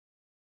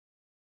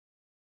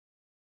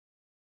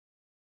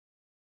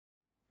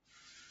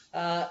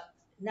Uh,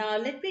 Now,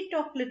 let me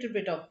talk a little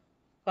bit of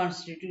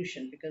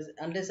constitution, because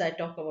unless I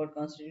talk about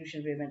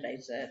constitution, human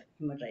rights, it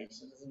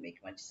doesn't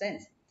make much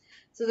sense.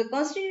 So, the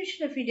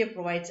Constitution of India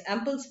provides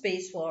ample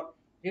space for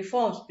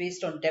reforms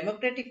based on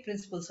democratic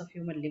principles of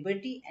human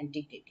liberty and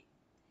dignity.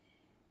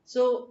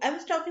 So, I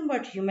was talking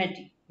about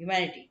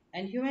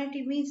and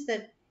humanity means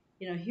that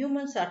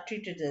humans are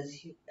treated as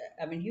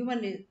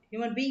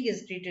human being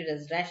is treated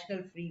as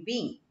rational free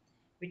being,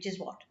 which is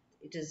what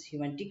it is,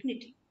 human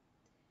dignity.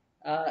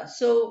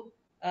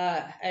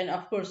 And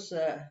of course,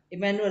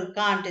 Immanuel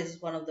Kant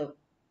is one of the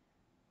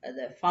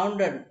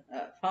founder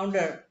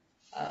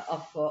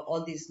of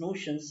all these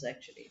notions,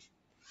 actually,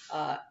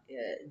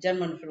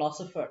 German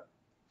philosopher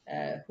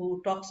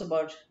who talks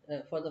about,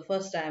 for the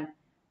first time,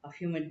 of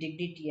human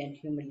dignity and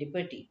human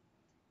liberty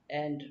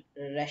and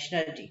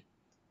rationality.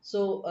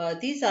 So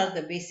these are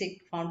the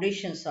basic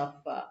foundations of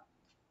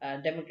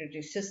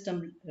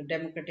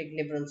democratic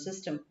liberal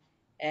system,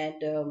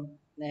 and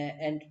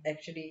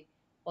actually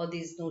all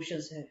these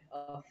notions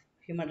of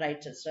human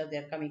rights, etc., they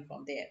are coming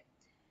from there.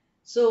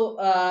 So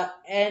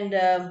and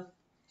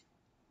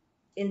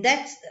in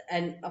that,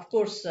 and of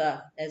course,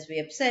 as we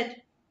have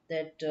said,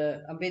 that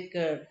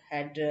Ambedkar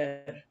had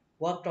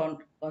worked on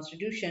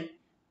constitution,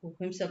 who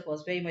himself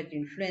was very much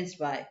influenced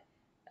by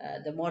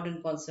the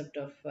modern concept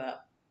of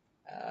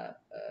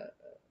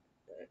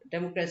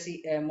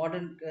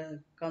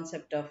modern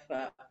concept of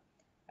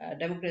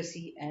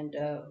democracy, and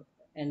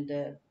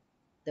the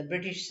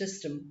British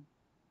system.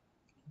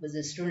 Was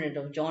a student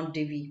of John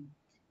Dewey,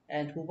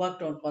 and who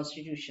worked on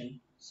constitution.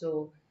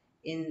 So,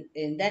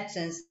 in that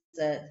sense,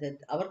 that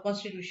our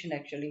constitution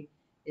actually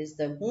is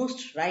the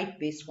most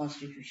right-based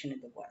constitution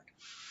in the world.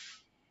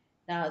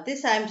 Now,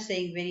 this I am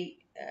saying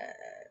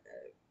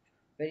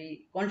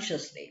very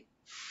consciously,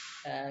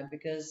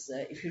 because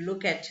if you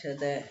look at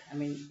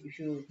if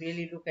you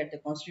really look at the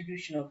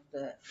constitution of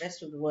the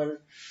rest of the world,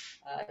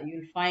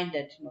 you'll find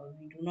that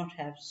we do not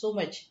have so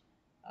much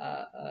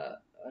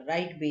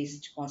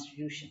right-based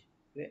constitution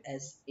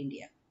as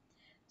India.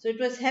 So it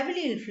was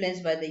heavily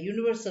influenced by the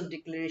Universal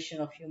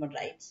Declaration of Human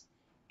Rights,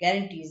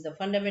 guarantees the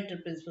fundamental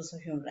principles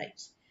of human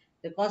rights.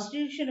 The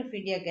Constitution of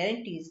India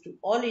guarantees to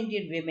all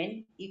Indian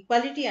women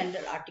equality under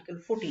Article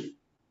 14.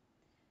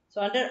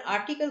 So under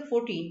Article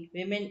 14,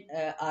 women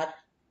are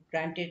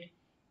granted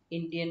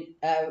Indian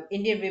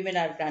women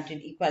are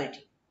granted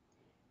equality.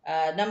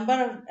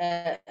 Number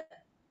of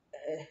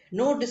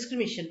no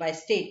discrimination by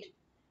state.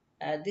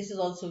 This is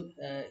also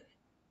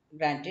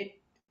granted.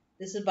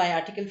 This is by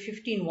Article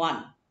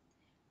 15.1.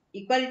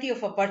 Equality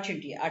of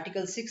opportunity,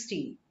 Article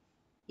 16.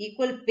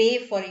 Equal pay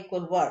for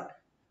equal work,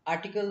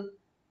 Article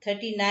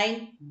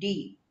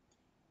 39D,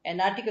 and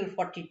Article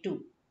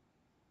 42.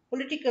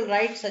 Political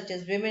rights such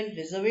as women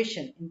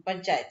reservation in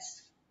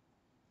panchayats.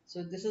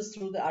 So this is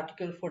through the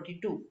Article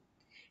 42.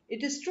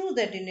 It is true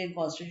that Indian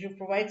Constitution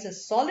provides a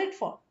solid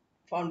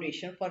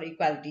foundation for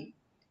equality,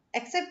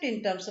 except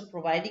in terms of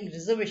providing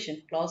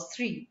reservation, Clause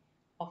 3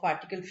 of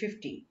Article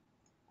 15.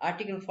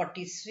 Article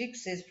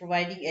 46 is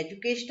providing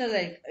educational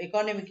and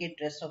economic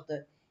interest of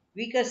the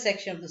weaker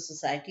section of the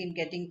society in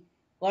getting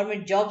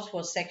government jobs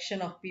for section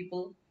of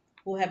people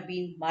who have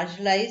been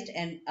marginalized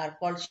and are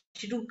called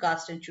scheduled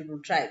caste and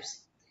scheduled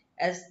tribes,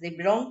 as they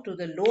belong to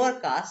the lower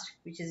caste,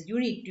 which is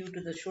unique due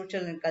to the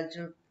social and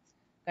cultural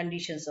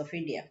conditions of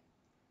India.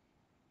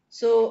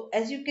 So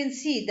as you can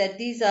see that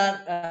these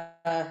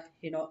are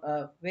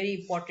very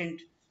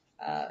important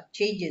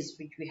changes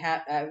which we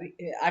have,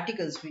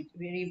 articles, which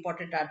very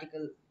important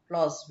article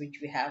clause which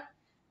we have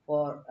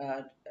for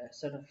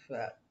sort of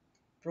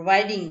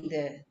providing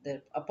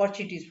the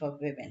opportunities for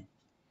women.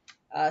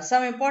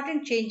 Some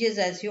important changes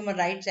as human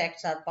rights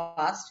acts are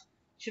passed.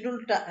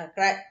 Scheduled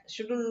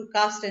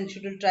caste and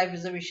scheduled tribe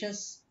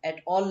reservations at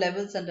all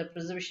levels under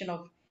Preservation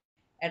of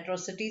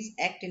Atrocities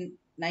Act in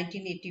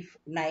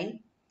 1989.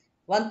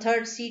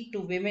 One-third seat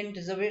to women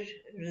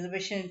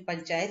reservation in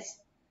panchayats,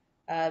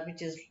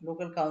 which is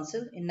local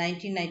council, in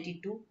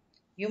 1992.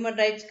 Human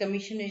Rights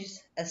Commission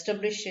is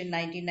established in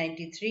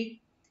 1993,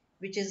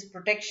 which is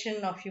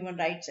Protection of Human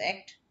Rights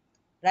Act.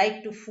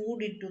 Right to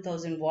Food in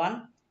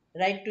 2001,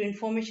 Right to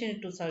Information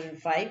in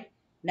 2005,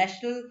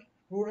 National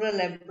Rural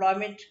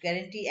Employment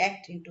Guarantee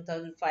Act in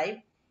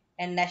 2005,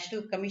 and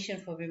National Commission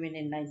for Women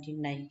in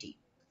 1990.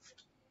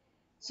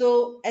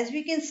 So, as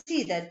we can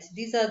see that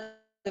these are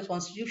the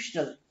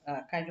constitutional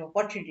kind of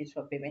opportunities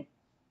for women,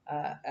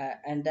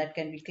 and that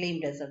can be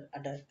claimed as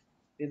under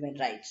women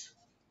rights.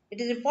 It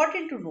is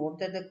important to note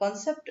that the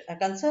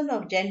concern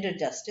of gender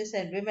justice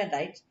and women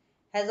rights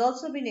has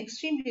also been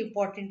extremely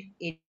important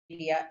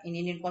area in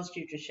Indian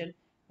Constitution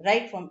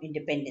right from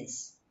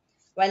independence.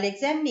 While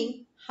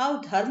examining how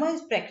dharma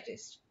is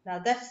practiced, now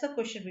that's the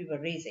question we were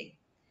raising,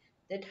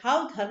 that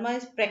how dharma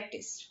is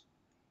practiced.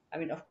 I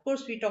mean, of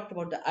course, we talked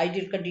about the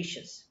ideal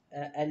conditions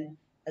and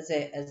as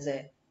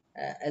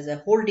a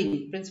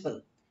holding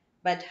principle,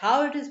 but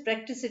how it is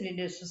practiced in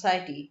Indian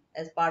society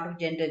as part of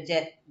gender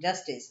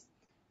justice,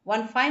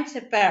 one finds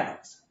a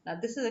paradox. Now,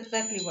 this is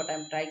exactly what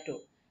I'm trying to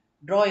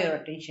draw your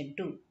attention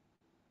to.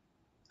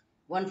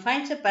 one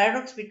finds a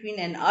paradox between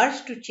an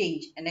urge to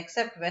change and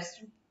accept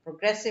Western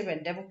progressive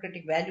and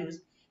democratic values,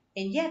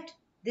 and yet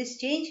this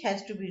change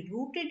has to be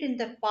rooted in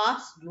the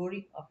past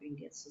glory of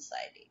Indian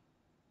society.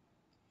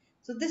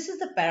 So, this is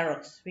the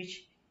paradox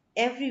which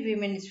every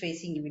woman is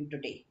facing even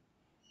today.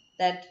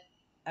 That,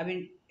 I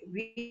mean,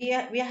 we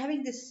are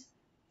having this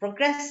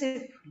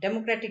progressive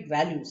democratic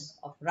values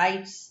of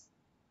rights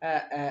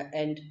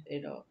and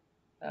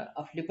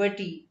of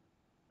liberty,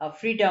 of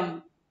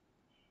freedom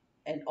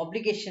and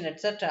obligation,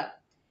 etc.,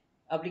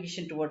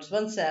 obligation towards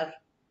oneself,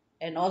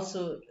 and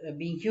also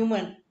being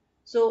human.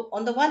 So,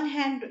 on the one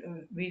hand,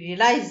 we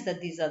realize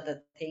that these are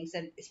the things,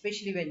 and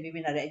especially when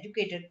women are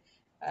educated,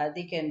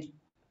 they can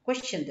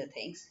question the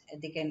things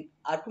and they can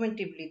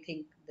argumentatively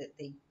think the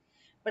thing.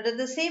 But at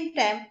the same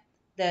time,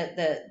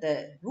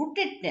 the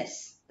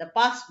rootedness, the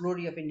past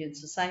glory of Indian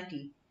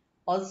society,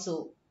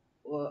 also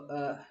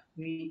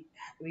we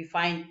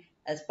find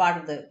as part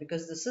of the,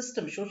 because the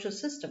system, social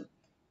system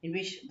in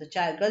which the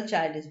girl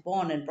child is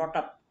born and brought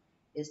up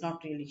is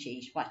not really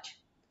changed much.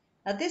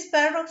 Now, this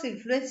paradox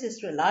influences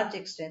to a large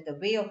extent the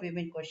way of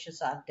women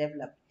questions are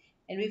developed,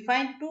 and we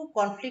find two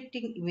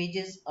conflicting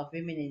images of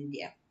women in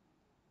India.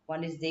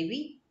 One is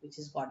Devi, which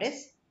is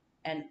goddess,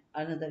 and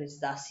another is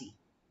Dasi,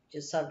 which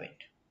is servant.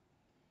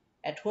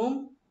 At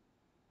home,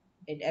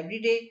 in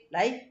everyday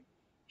life,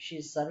 she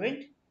is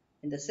servant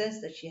in the sense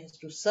that she has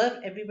to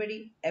serve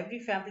everybody, every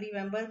family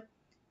member,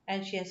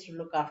 and she has to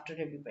look after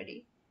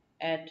everybody.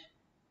 And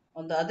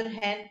on the other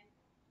hand,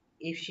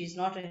 if she's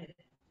not a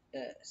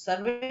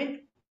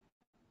servant,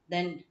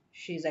 then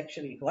she is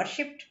actually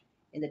worshipped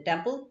in the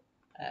temple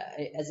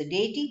as a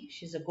deity.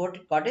 She's a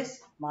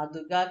goddess, Ma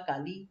Durga,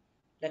 Kali,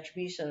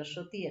 Lakshmi,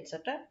 Saraswati,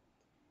 etc.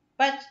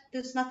 But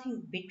there's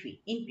nothing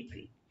in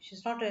between.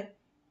 She's not a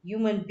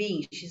human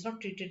being. She's not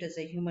treated as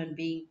a human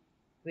being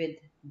with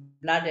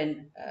blood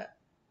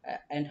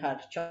and her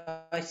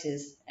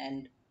choices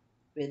and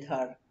with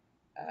her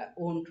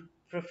own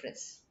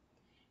preference.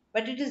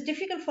 But it is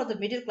difficult for the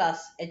middle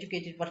class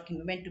educated working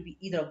women to be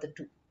either of the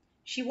two.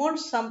 She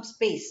wants some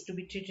space to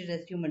be treated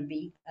as a human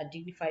being, a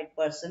dignified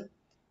person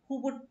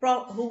who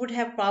would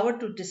have power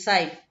to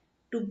decide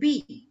to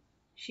be.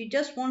 She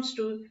just wants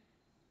to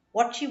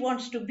what she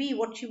wants to be,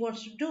 what she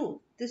wants to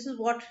do. This is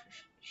what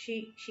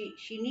she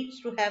needs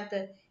to have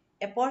the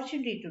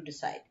opportunity to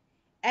decide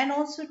and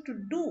also to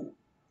do.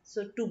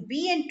 So to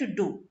be and to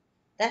do,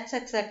 that's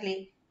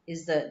exactly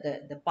is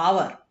the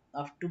power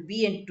of to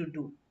be and to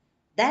do.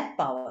 That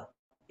power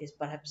is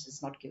perhaps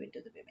is not given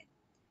to the women.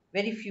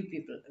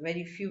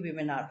 Very few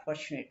women are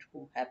fortunate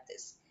who have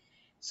this.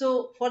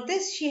 So for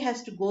this, she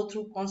has to go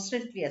through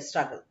constantly a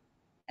struggle.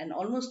 And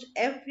almost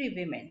every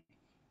woman,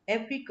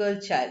 every girl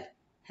child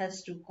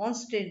has to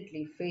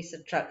constantly face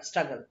a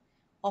struggle,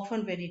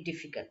 often very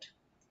difficult.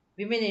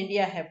 Women in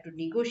India have to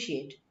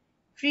negotiate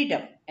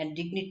freedom and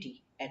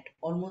dignity at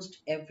almost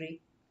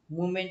every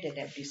moment, at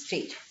every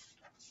stage.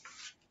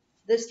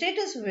 The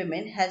status of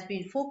women has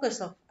been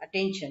focus of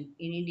attention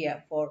in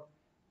India for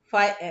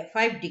 5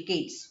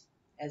 decades,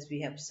 as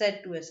we have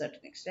said to a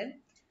certain extent.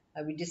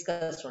 We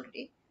discussed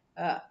already,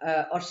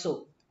 or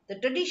so. The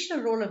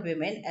traditional role of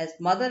women as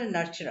mother and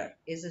nurturer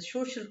is a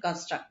social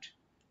construct.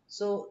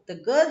 So the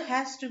girl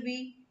has to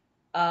be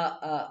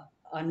a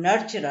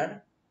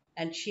nurturer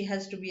and she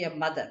has to be a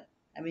mother.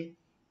 I mean,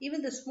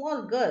 even the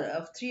small girl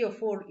of 3 or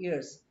 4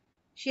 years,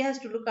 she has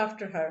to look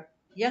after her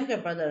younger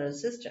brother and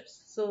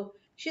sisters. So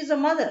she's a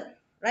mother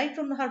right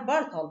from her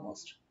birth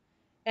almost,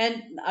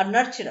 and a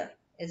nurturer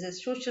is a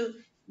social.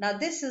 Now,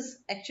 this is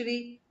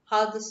actually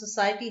how the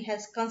society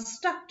has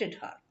constructed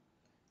her.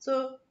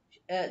 So,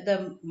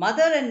 the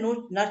mother and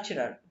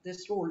nurturer,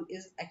 this role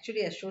is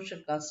actually a social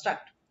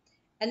construct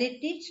and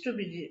it needs to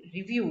be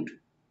reviewed.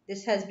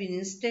 This has been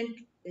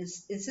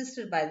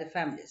insisted by the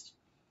feminist.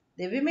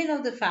 The women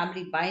of the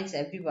family binds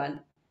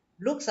everyone,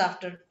 looks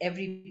after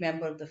every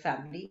member of the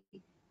family,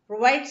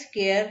 provides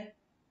care,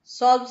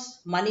 solves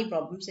money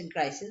problems in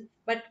crisis.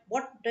 But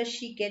what does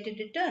she get in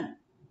return?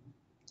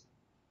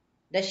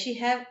 Does she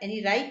have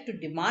any right to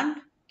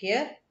demand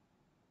care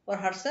for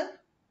herself?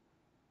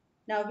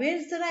 Now, where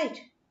is the right?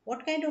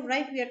 What kind of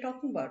right we are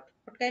talking about?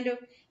 What kind of,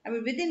 I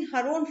mean, within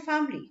her own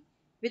family,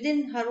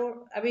 within her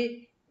own, I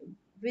mean,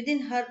 within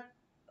her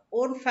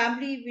own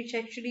family, which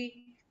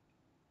actually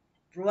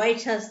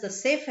provides us the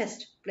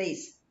safest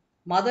place,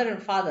 mother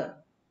and father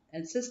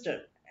and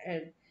sister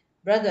and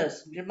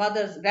brothers,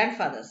 mothers,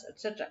 grandfathers,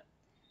 etc.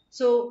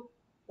 So,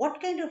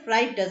 what kind of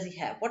right does he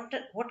have?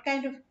 What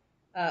kind of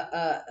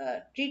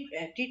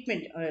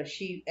treatment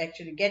she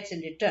actually gets in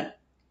return?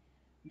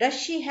 Does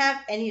she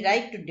have any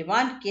right to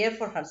demand care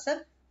for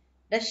herself?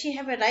 Does she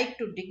have a right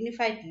to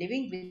dignified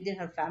living within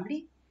her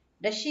family?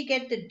 Does she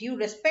get the due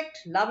respect,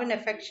 love, and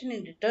affection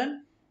in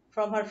return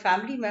from her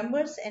family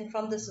members and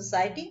from the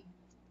society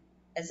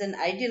as an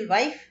ideal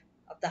wife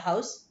of the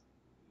house,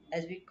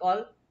 as we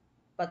call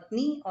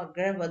Patni or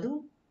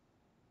Grahvadhu?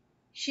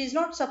 She is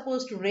not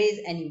supposed to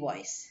raise any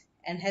voice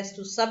and has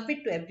to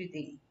submit to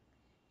everything.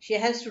 She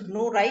has to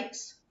no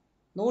rights,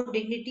 no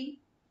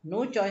dignity,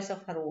 no choice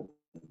of her own.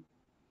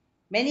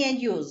 Many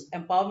NGOs,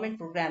 empowerment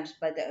programs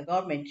by the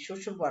government,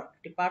 social work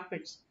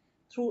departments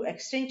through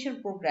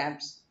extension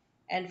programs,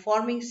 and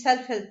forming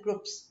self help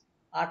groups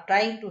are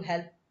trying to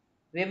help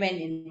women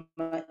in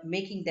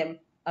making them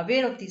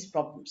aware of these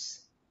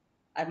problems.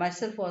 I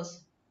myself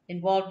was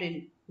involved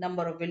in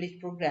number of village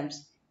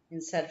programs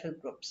in self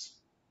help groups.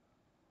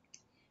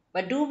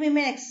 But do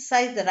women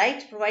exercise the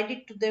rights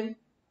provided to them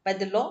by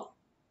the law?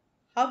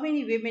 How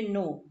many women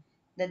know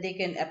that they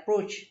can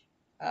approach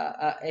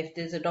if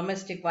there's a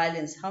domestic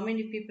violence? How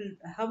many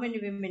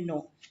women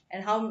know,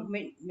 and how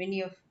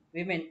many of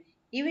women,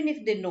 even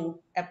if they know,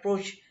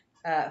 approach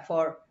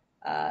for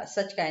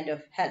such kind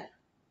of help?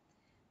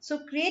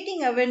 So,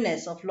 creating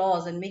awareness of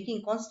laws and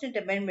making constant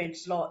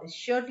amendments law is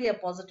surely a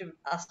positive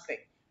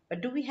aspect. But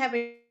do we have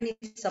any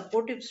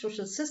supportive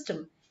social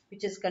system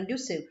which is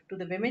conducive to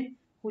the women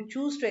who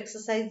choose to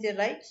exercise their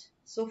rights?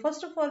 So,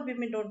 first of all,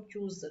 women don't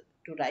choose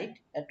to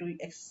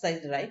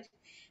exercise the right,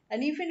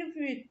 and even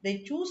if they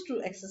choose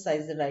to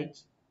exercise the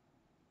rights,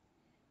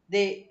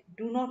 they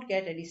do not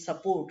get any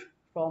support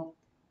from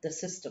the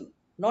system,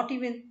 not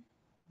even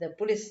the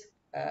police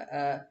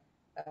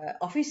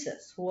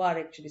officers who are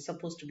actually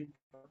supposed to be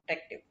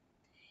protective.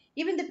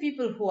 Even the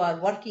people who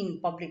are working in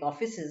public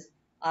offices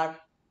are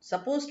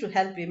supposed to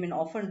help women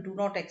often do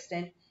not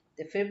extend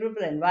the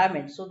favorable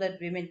environment so that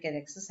women can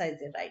exercise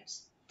their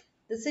rights.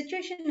 The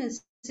situation in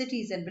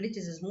cities and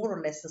villages is more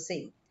or less the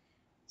same.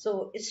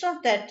 So it's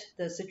not that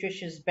the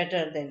situation is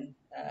better in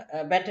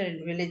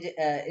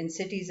in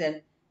cities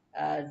and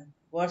uh,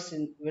 worse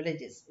in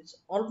villages. It's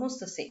almost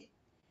the same.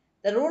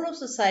 The role of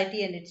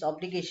society and its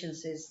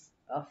obligations is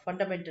of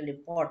fundamental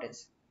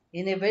importance.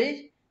 In a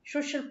village,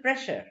 social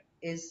pressure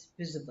is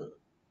visible.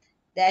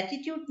 The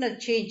attitudinal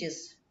change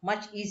is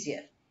much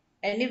easier.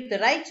 And if the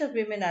rights of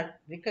women are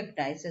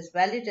recognized as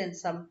valid and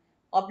some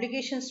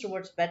obligations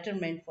towards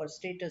betterment for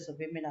status of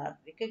women are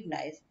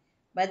recognized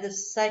by the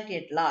society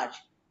at large,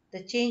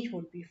 the change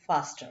would be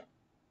faster.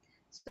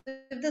 So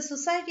if the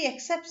society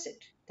accepts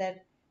it,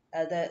 that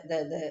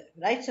the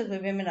rights of the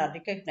women are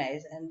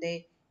recognized and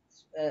they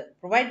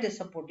provide the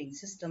supporting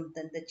system,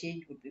 then the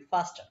change would be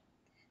faster.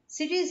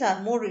 Cities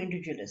are more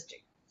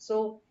individualistic.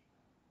 So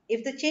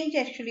if the change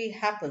actually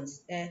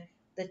happens,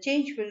 the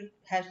change will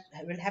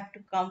have to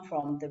come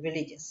from the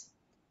villages.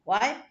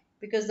 Why?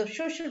 Because the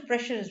social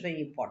pressure is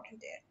very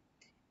important there,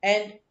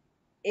 and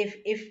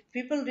if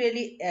people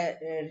really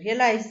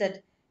realize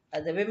that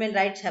the women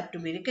rights have to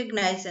be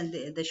recognized and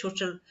the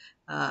social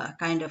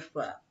kind of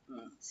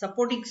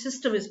supporting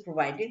system is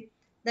provided,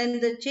 then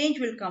the change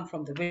will come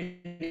from the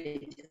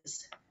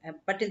villages.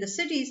 But in the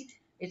cities,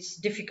 it's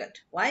difficult.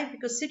 Why?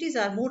 Because cities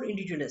are more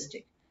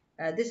individualistic.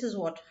 This is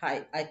what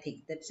I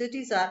think, that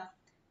cities are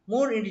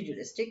more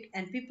individualistic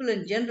and people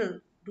in general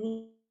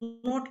do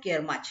not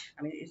care much.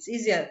 I mean, it's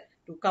easier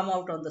to come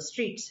out on the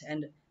streets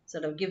and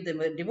sort of give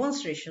them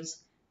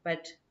demonstrations,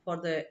 but for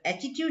the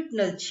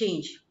attitudinal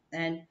change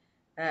and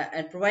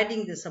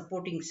providing the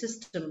supporting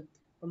system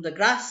from the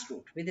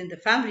grassroots within the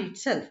family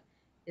itself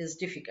is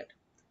difficult.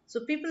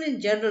 So people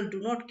in general do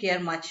not care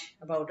much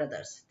about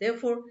others.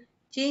 Therefore,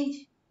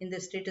 change in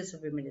the status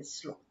of women is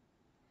slow.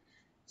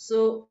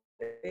 So,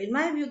 in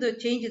my view, the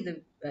change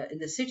in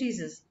the cities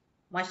is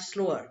much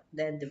slower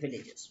than the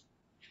villages.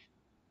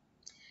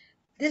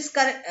 This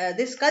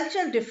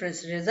cultural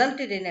difference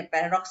resulted in a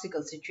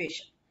paradoxical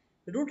situation,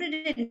 rooted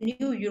in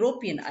new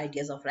European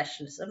ideas of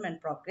rationalism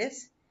and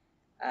progress,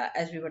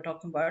 as we were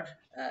talking about,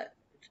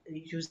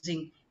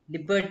 using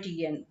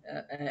liberty and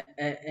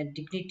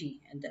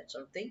dignity and that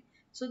sort of thing.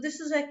 So this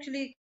is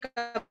actually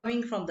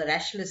coming from the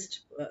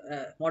rationalist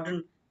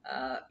modern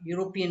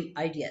European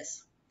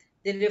ideas.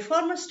 The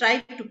reformers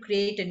tried to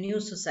create a new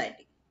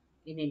society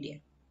in India.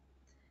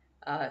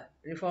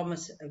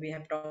 Reformers, we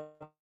have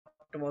talked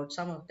about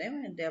some of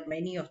them, and there are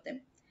many of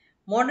them.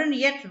 Modern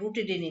yet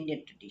rooted in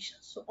Indian traditions.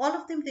 So all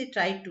of them they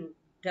tried to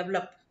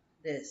develop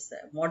this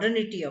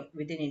modernity of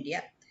within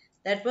India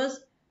that was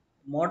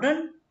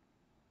modern,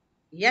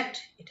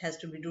 yet it has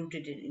to be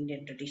rooted in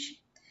Indian tradition.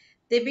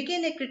 They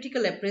began a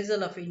critical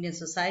appraisal of Indian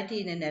society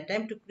in an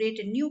attempt to create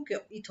a new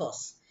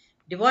ethos,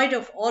 devoid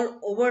of all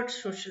overt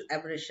social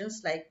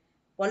aberrations like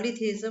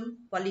polytheism,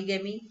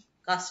 polygamy,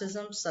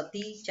 casteism,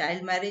 sati,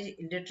 child marriage,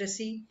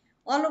 illiteracy,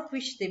 all of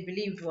which they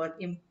believed were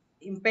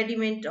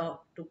impediment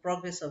to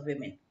progress of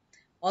women.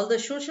 All the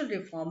social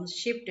reforms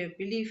shaped a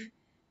belief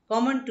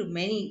common to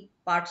many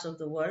parts of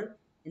the world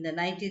in the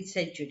 19th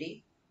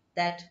century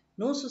that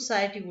no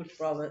society would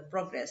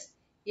progress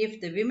if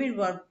the women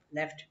were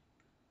left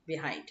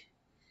behind.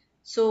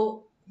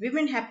 So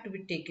women have to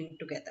be taken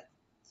together.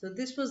 So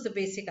this was the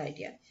basic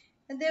idea,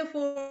 and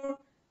therefore,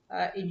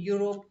 in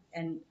Europe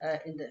and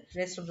in the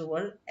rest of the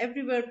world,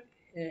 everywhere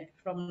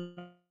from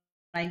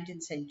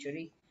 19th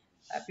century,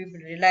 people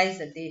realized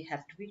that they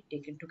have to be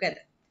taken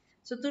together.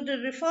 So to the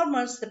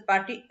reformers,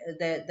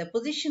 the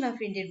position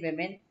of Indian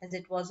women, as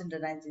it was in the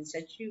 19th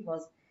century,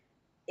 was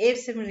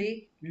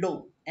similarly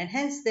low, and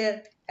hence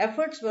their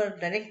efforts were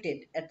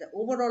directed at the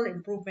overall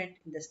improvement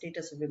in the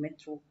status of women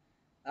through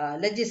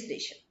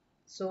legislation.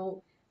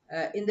 So,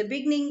 in the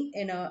beginning,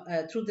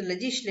 through the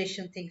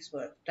legislation, things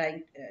were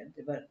they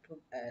were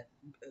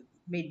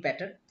made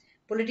better.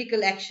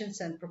 Political actions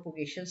and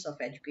propagations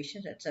of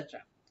education,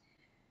 etc.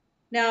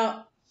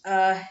 Now,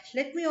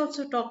 let me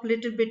also talk a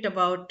little bit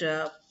about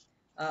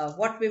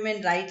what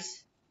women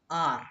rights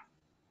are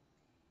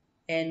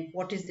and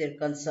what is their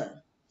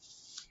concern.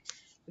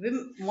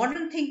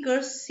 Modern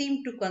thinkers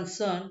seem to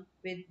concern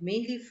with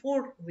mainly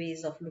four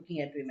ways of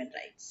looking at women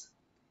rights.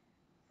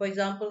 For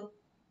example,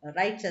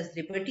 rights as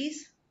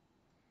liberties,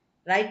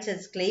 rights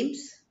as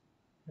claims,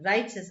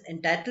 rights as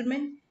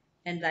entitlement,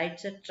 and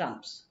rights as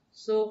trumps.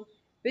 So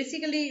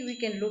basically, we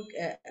can look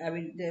at,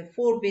 there are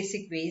four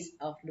basic ways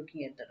of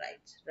looking at the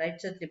rights.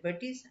 Rights as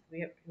liberties, we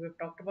have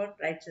talked about,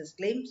 rights as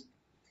claims,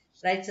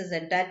 rights as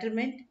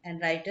entitlement,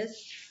 and rights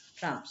as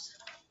trumps.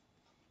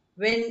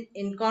 When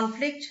in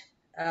conflict,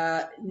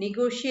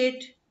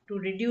 negotiate to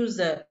reduce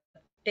the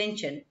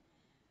tension,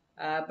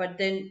 but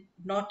then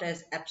not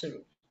as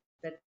absolute.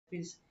 That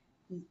means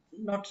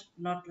not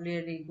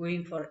really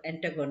going for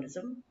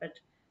antagonism, but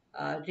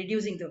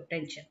reducing the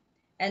tension.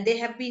 And they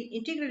have been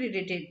integrally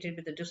related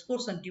with the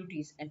discourse on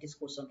duties and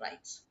discourse on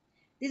rights.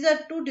 These are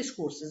two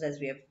discourses, as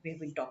we have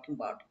been talking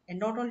about, and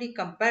not only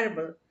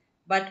comparable,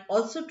 but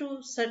also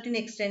to certain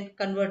extent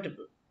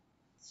convertible.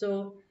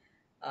 So,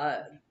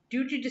 uh,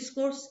 duty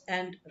discourse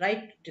and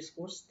right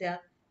discourse, they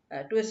are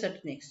to a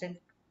certain extent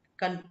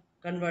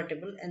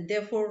convertible, and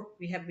therefore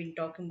we have been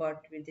talking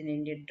about within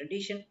Indian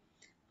tradition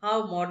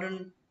how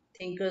modern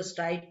thinkers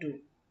try to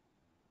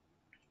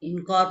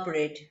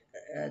incorporate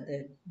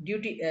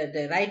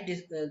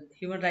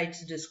human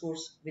rights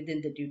discourse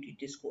within the duty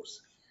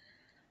discourse.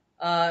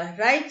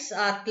 Rights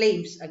are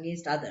claims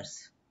against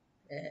others,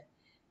 uh,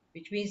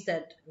 which means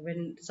that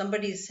when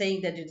somebody is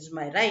saying that it is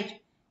my right,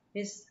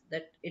 means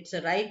that it's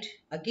a right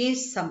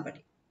against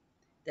somebody.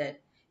 That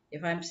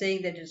if I'm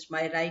saying that it's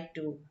my right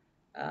to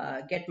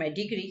get my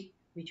degree,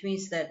 which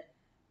means that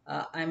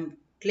I'm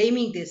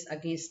claiming this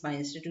against my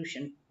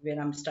institution where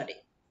I'm studying.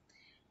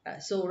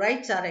 So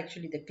rights are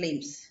actually the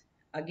claims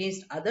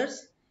against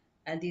others,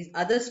 and these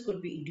others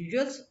could be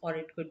individuals, or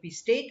it could be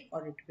state,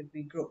 or it could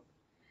be group.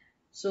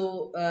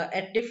 So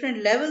at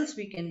different levels,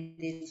 we can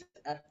these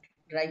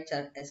rights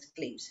are as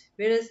claims,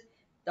 whereas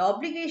the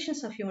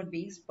obligations of human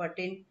beings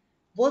pertain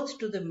both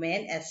to the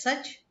man as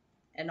such,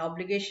 an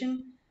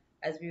obligation,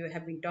 as we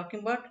have been talking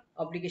about,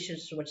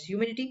 obligations towards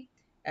humanity,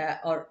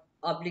 or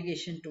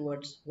obligation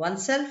towards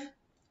oneself,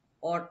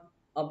 or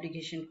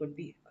obligation could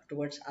be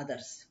towards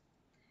others.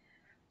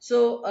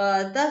 So,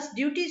 thus,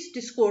 duties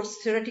discourse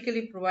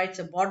theoretically provides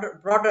a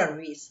broader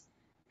ways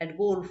and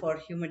goal for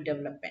human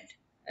development.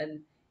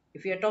 And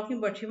if we are talking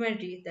about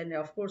humanity, then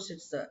of course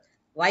it's the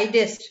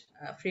widest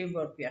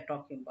framework we are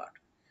talking about.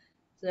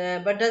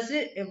 But does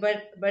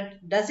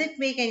it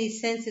make any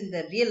sense in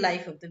the real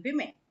life of the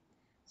women?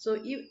 So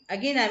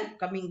again, I'm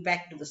coming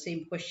back to the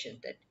same question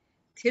that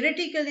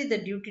theoretically the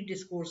duty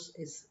discourse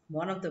is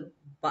one of the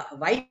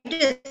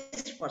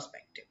widest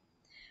perspective,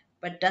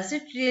 but does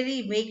it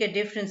really make a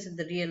difference in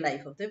the real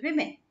life of the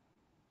women?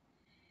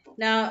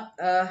 Now,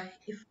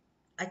 if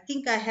I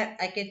think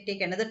I can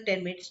take another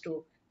 10 minutes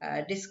to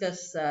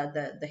discuss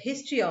the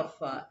history of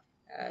uh,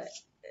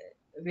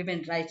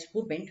 women rights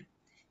movement.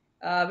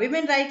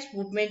 Women rights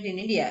movement in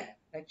India,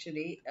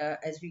 actually,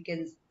 as we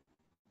can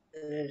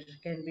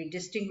be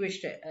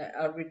distinguished,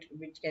 or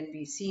which can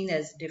be seen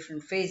as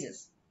different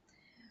phases.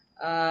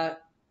 Uh,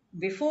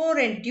 Before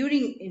and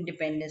during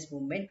independence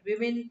movement,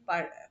 women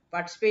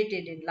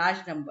participated in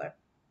large number,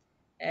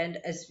 and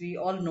as we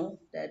all know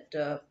that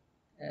uh,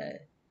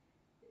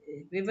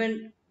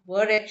 women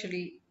were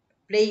actually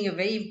playing a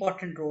very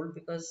important role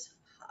because,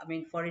 I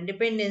mean, for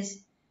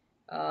independence,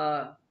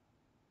 uh,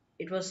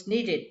 it was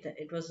needed.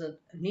 It was a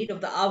need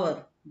of the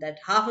hour that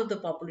half of the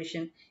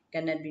population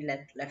cannot be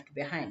left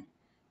behind.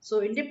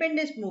 So,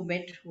 independence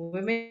movement,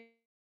 women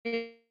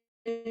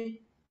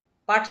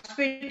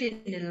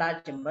participated in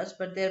large numbers,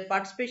 but their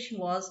participation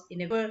was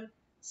in a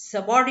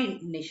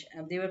subordination.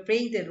 They were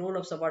playing the role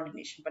of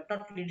subordination, but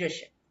not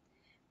leadership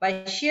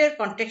by sheer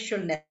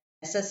contextual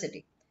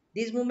necessity.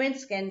 These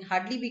movements can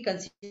hardly be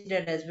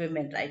considered as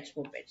women rights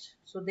movements.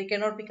 So they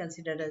cannot be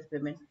considered as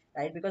women,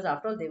 right? Because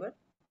after all, they were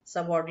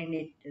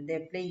subordinate.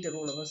 They're playing the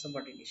role of a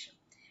subordination.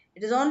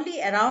 It is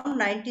only around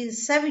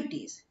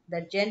 1970s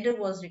that gender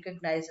was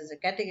recognized as a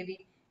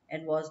category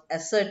and was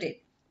asserted.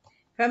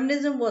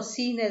 Feminism was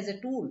seen as a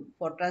tool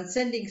for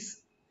transcending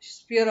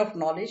sphere of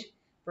knowledge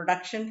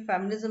production.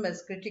 Feminism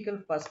as critical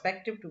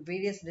perspective to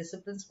various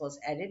disciplines was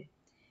added.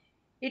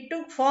 It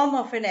took form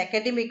of an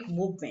academic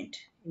movement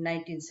in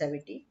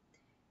 1970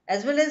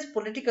 as well as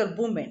political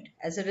movement.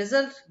 As a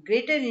result,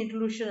 greater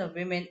inclusion of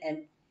women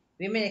and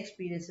women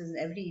experiences in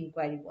every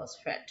inquiry was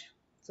felt.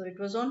 So it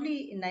was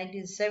only in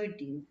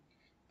 1917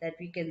 that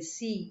we can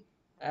see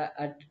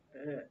a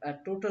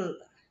total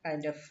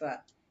kind of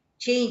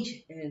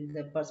change in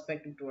the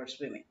perspective towards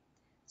women.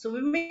 So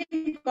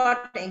women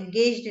got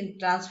engaged in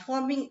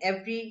transforming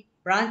every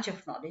branch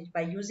of knowledge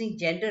by using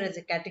gender as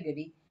a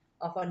category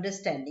of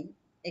understanding,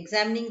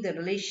 examining the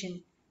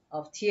relation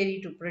of theory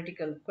to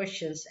political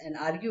questions and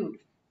argued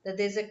that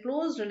there is a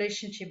close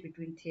relationship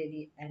between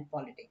theory and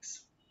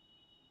politics.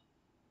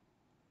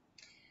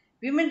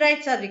 Women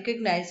rights are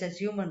recognized as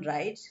human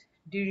rights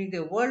during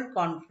the World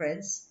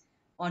Conference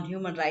on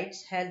Human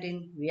Rights held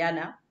in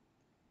Vienna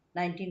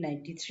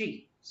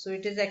 1993. So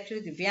it is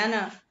actually the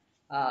Vienna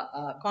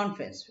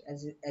Conference,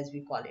 as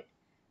we call it,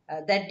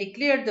 that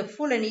declared the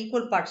full and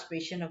equal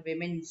participation of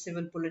women in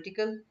civil,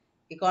 political,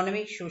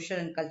 economic, social,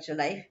 and cultural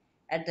life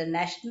at the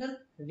national,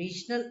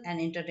 regional,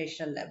 and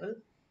international level,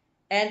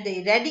 and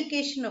the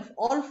eradication of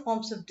all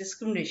forms of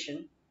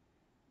discrimination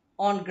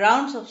on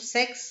grounds of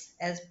sex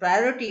as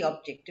priority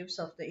objectives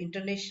of the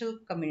international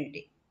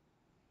community.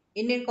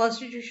 Indian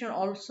Constitution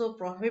also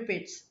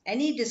prohibits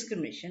any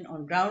discrimination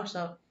on grounds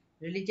of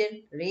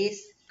religion,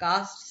 race,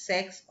 caste,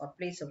 sex, or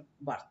place of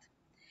birth.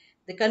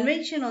 The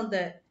Convention on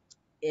the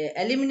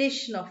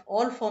Elimination of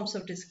All Forms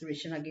of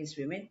Discrimination Against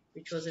Women,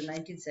 which was in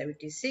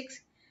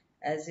 1976,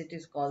 as it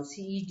is called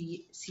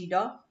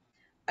CEDAW,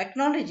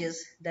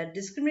 acknowledges that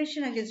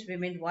discrimination against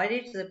women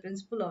violates the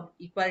principle of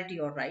equality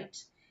or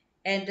rights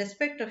and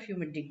respect of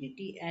human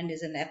dignity and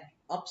is an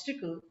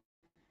obstacle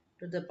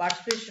to the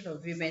participation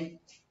of women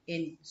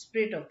in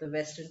spirit of the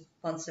Western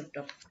concept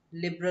of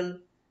liberal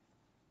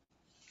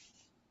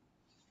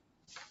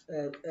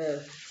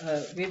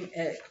women,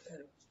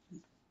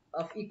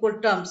 of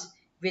equal terms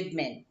with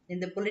men in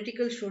the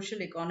political,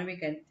 social,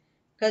 economic, and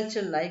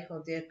cultural life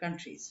of their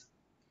countries.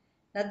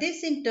 Now,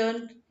 this in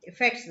turn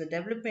affects the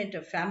development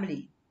of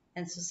family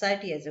and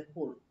society as a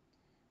whole.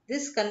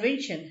 This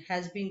convention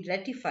has been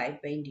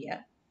ratified by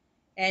India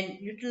and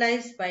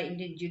utilized by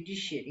Indian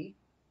judiciary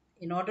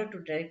in order to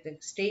direct the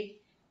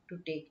state to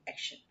take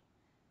action.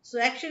 So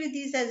actually,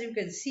 these, as you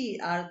can see,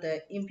 are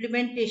the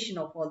implementation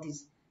of all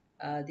these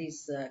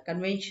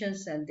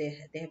conventions, and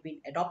they have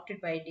been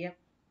adopted by India,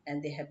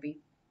 and they have been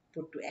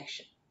put to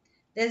action.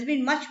 There's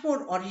been much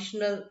more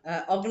original,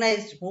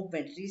 organized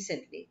movement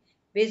recently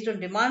based on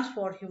demands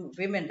for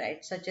women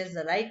rights, such as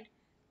the right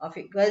of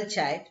a girl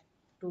child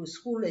to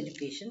school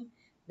education,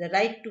 the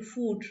right to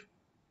food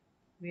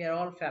we are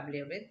all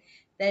familiar with,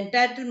 the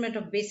entitlement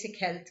of basic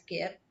health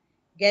care,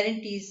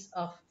 guarantees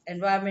of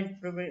environment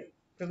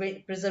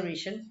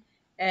preservation,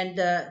 and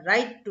the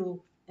right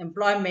to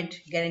employment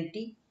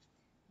guarantee.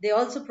 They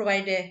also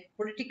provide a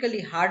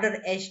politically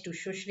harder edge to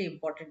socially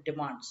important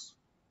demands.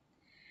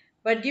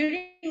 But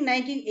during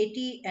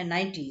 1980 and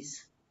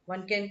 90s,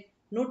 one can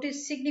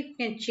notice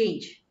significant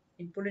change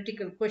in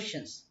political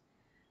questions.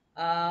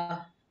 Uh,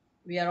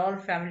 we are all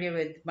familiar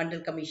with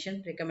Mandal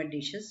Commission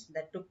recommendations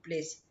that took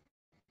place,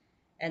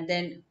 and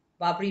then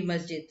Babri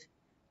Masjid,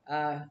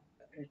 uh,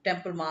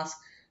 temple mosque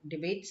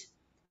debates,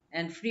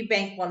 and free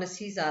bank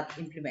policies are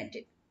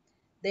implemented.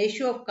 The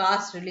issue of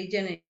caste,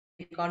 religion, and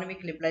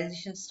economic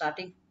liberalization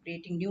starting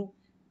creating new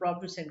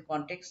problems and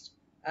context,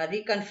 a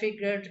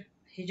reconfigured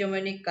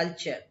hegemonic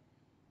culture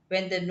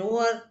when the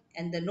knower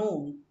and the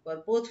known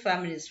were both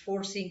families,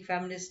 forcing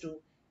families to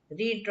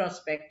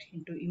reintrospect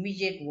into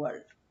immediate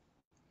world.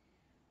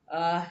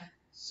 Uh,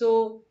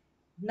 so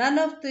none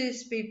of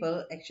these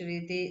people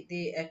actually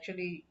they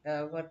actually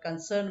were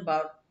concerned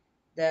about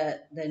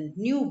the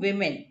new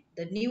women,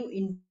 the new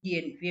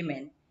Indian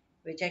women,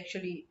 which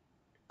actually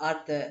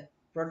are the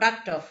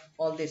product of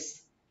all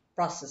this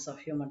process of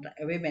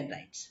women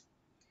rights.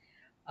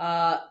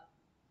 Uh,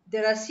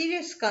 there are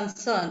serious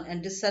concern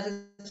and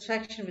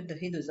dissatisfaction with the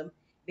Hinduism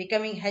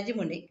becoming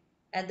hegemonic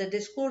and the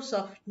discourse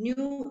of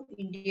new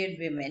Indian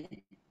women,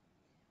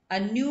 a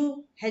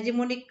new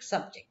hegemonic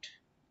subject.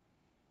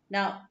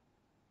 Now,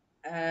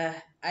 uh,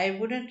 I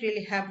wouldn't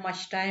really have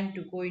much time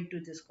to go into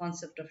this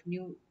concept of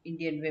new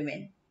Indian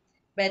women,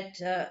 but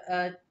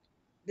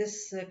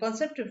this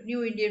concept of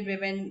new Indian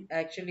women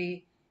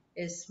actually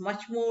is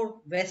much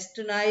more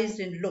westernized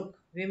in look.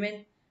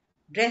 Women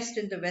dressed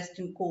in the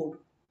Western code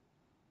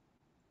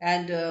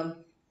and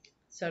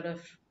sort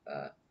of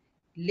uh,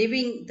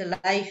 living the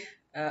life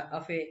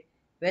of a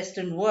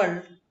Western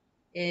world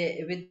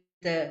with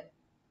the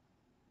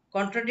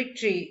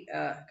contradictory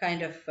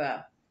kind of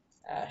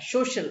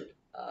social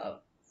uh,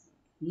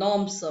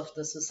 norms of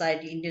the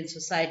society, Indian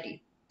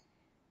society.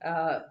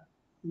 Uh,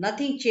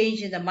 Nothing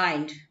changed in the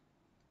mind,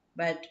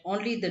 but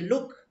only the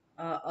look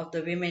of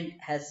the women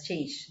has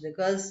changed. The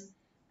girls,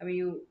 I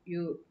mean,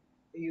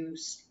 you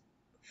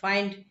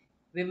find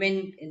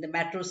women in the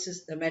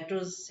the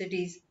metro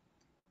cities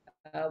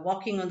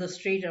walking on the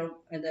street or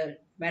in the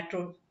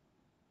metro.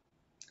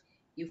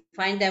 You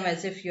find them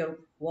as if you're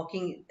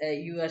walking.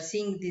 You are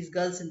seeing these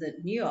girls in the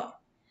New York.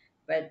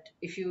 But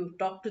if you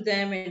talk to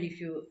them and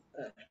if you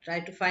try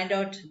to find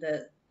out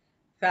the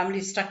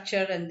family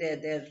structure and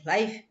their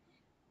life,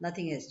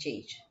 nothing has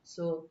changed.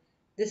 So,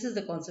 this is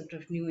the concept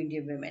of new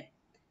Indian women.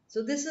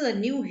 So, this is a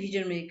new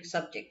hegemonic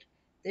subject.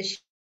 The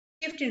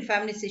shift in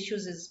families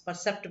issues is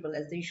perceptible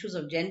as the issues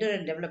of gender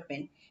and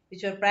development,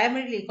 which were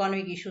primarily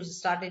economic issues,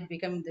 started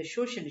becoming the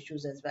social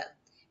issues as well.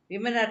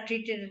 Women are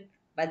treated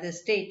by the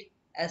state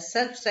as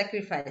self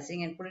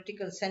sacrificing and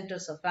political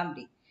centers of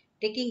family,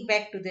 taking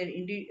back to their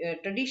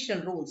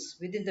traditional roles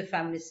within the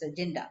family's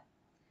agenda.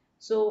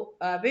 So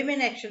women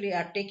actually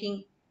are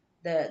taking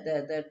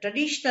the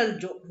traditional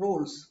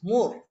roles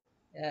more.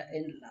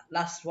 In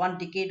last one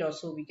decade or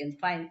so, we can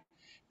find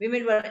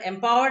women were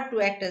empowered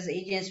to act as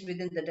agents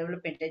within the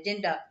development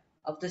agenda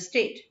of the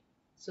state.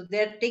 So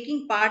they are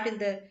taking part in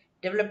the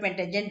development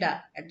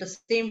agenda. At the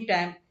same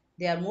time,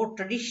 they are more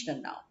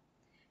traditional now.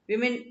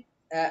 Women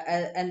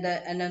and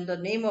in the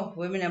name of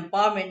women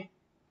empowerment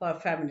for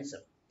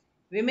feminism.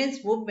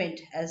 Women's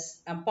movement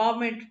as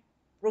empowerment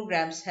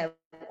programs have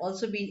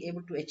also been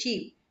able to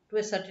achieve, to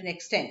a certain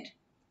extent,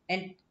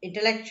 an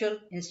intellectual,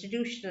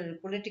 institutional,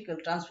 and political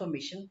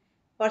transformation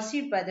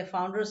perceived by the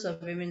founders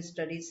of women's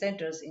studies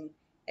centers in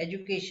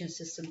education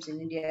systems in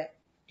India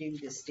during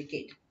this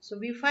decade. So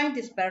we find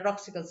this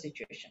paradoxical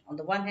situation. On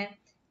the one hand,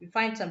 we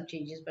find some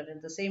changes, but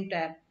at the same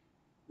time,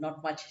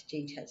 not much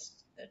change has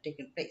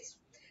taken place.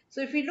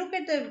 So, if we look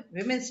at the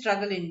women's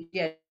struggle in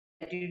India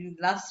during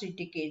the last 3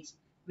 decades,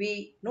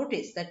 we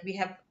notice that we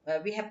have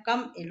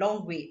come a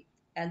long way,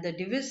 and the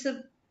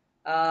divisive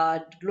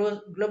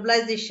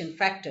globalization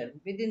factor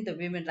within the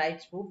women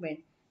rights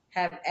movement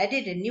have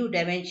added a new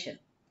dimension.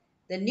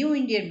 The new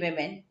Indian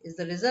women is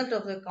the result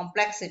of the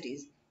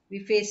complexities we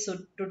face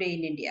today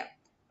in India.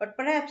 But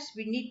perhaps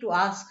we need to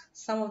ask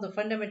some of the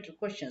fundamental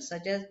questions,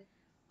 such as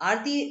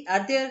are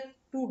there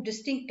two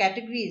distinct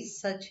categories,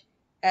 such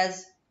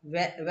as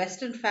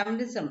Western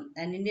feminism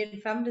and Indian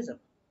feminism?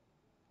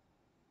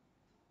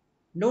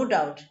 No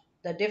doubt,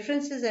 the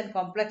differences and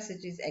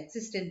complexities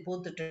exist in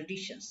both the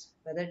traditions,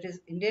 whether it is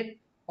Indian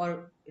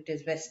or it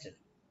is Western.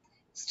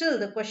 Still,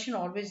 the question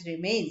always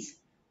remains,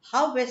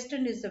 how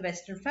Western is the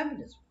Western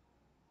feminism?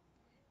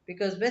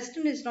 Because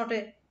Western is not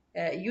a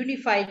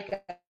unified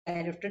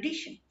kind of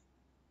tradition.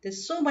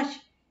 There's so much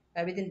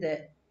within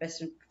the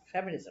Western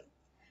feminism.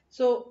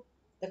 So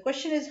the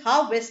question is,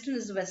 how Western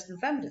is the Western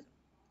feminism?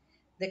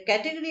 The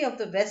category of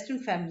the Western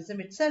feminism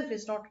itself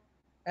is not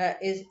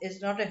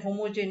a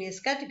homogeneous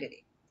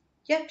category.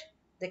 Yet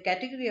the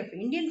category of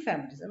Indian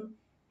feminism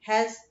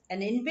has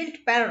an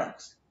inbuilt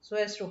paradox, so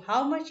as to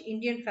how much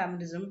Indian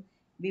feminism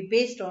be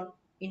based on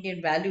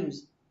Indian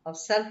values of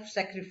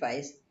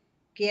self-sacrifice,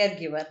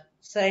 caregiver,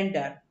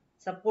 surrender,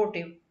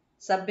 supportive,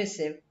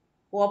 submissive,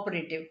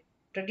 cooperative,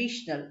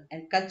 traditional,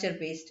 and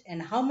culture-based,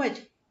 and how much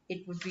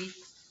it would be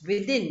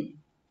within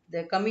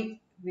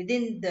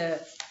within the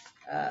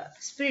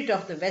spirit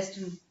of the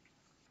Western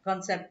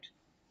concept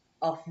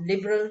of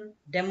liberal,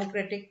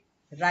 democratic,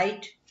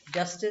 right,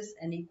 justice,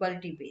 and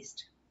equality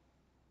based.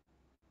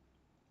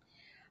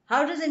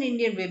 How does an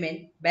Indian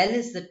woman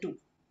balance the two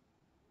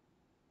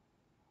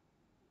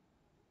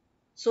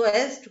so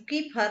as to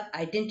keep her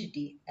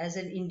identity as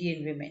an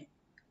Indian woman?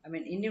 I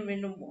mean, Indian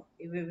women,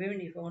 if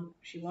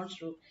she wants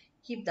to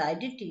keep the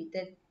identity,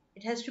 then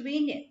it has to be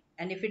Indian.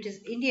 And if it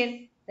is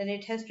Indian, then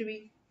it has to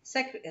be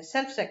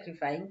self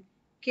sacrificing,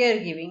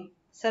 caregiving,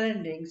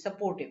 surrendering,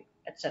 supportive,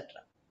 etc.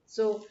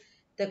 So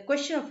the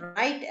question of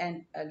right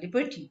and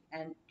liberty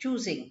and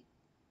choosing,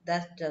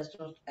 that does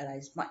not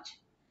arise much.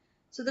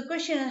 So the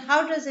question is,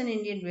 how does an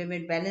Indian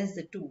woman balance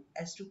the two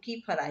as to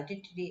keep her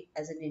identity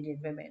as an Indian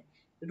woman,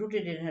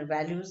 rooted in her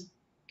values,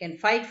 can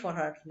fight for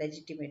her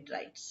legitimate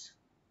rights?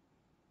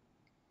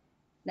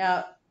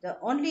 Now, the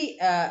only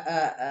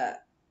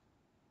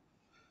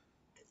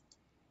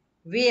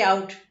way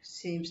out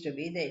seems to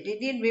be that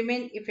Indian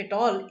women, if at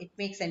all it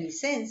makes any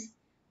sense,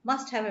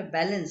 must have a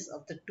balance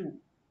of the two,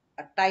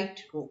 a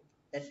tight rope.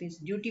 That means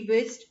duty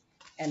based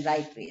and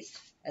right based,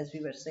 as we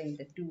were saying,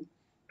 the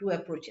two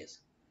approaches.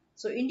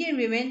 So, Indian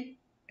women,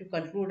 to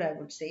conclude, I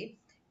would say,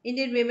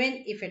 Indian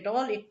women, if at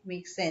all it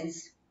makes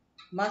sense,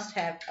 must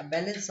have a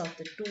balance of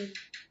the two,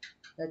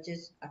 that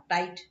is, a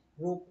tight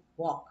rope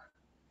walk,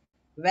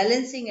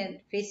 balancing and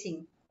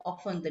facing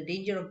often the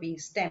danger of being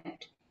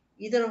stamped,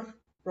 either of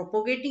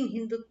propagating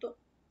Hindutva.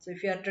 So,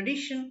 if you are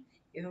tradition,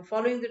 if you're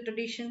following the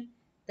tradition,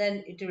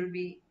 then it will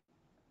be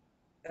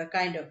a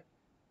kind of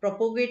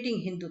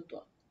propagating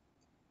Hindutva.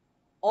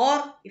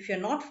 Or if you're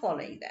not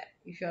following that,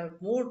 if you're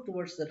more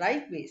towards the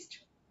right waist,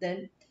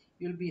 then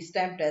you'll be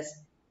stamped as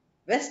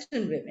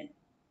Western women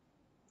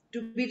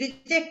to be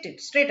rejected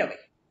straight away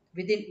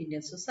within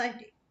Indian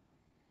society.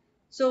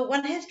 So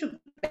one has to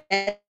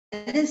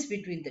balance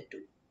between the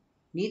two.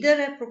 Neither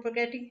are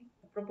propagating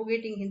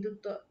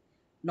Hindutva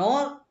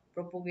nor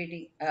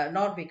propagating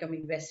nor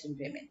becoming Western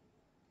women.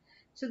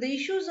 So the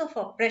issues of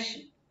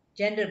oppression,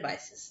 gender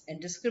biases, and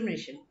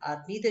discrimination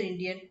are neither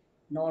Indian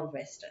nor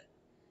Western.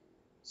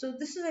 So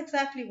this is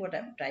exactly what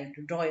I'm trying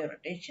to draw your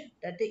attention,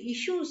 that the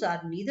issues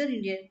are neither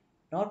Indian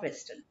nor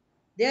Western.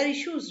 They are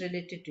issues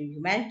related to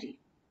humanity,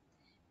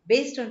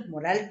 based on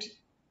morality.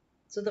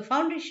 So the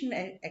foundation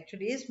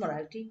actually is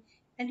morality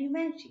and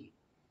humanity,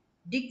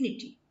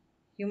 dignity,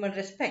 human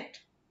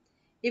respect.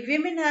 If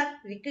women are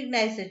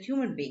recognized as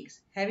human beings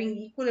having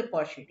equal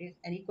opportunities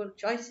and equal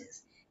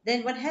choices,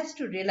 then one has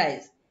to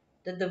realize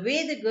that the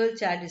way the girl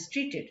child is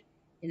treated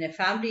in a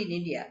family in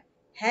India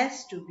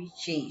has to be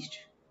changed.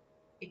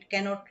 It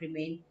cannot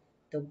remain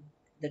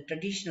the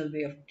traditional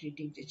way of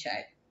treating the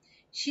child.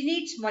 She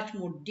needs much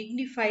more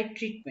dignified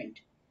treatment,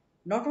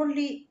 not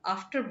only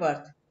after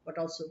birth, but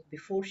also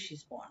before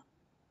she's born.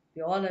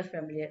 We all are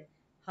familiar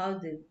how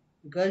the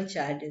girl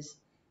child is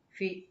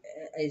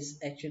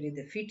actually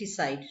the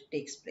feticide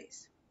takes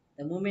place.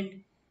 The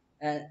moment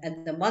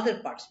and the mother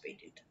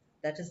participated.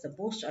 That is the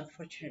most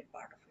unfortunate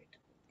part of it.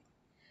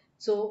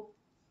 So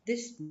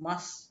this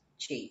must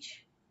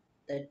change.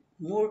 That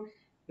more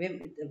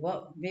women,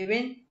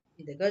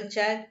 the girl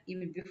child,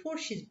 even before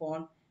she's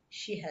born,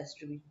 she has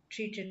to be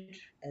treated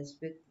as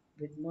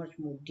with much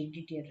more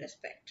dignity and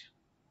respect.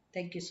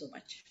 Thank you so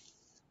much.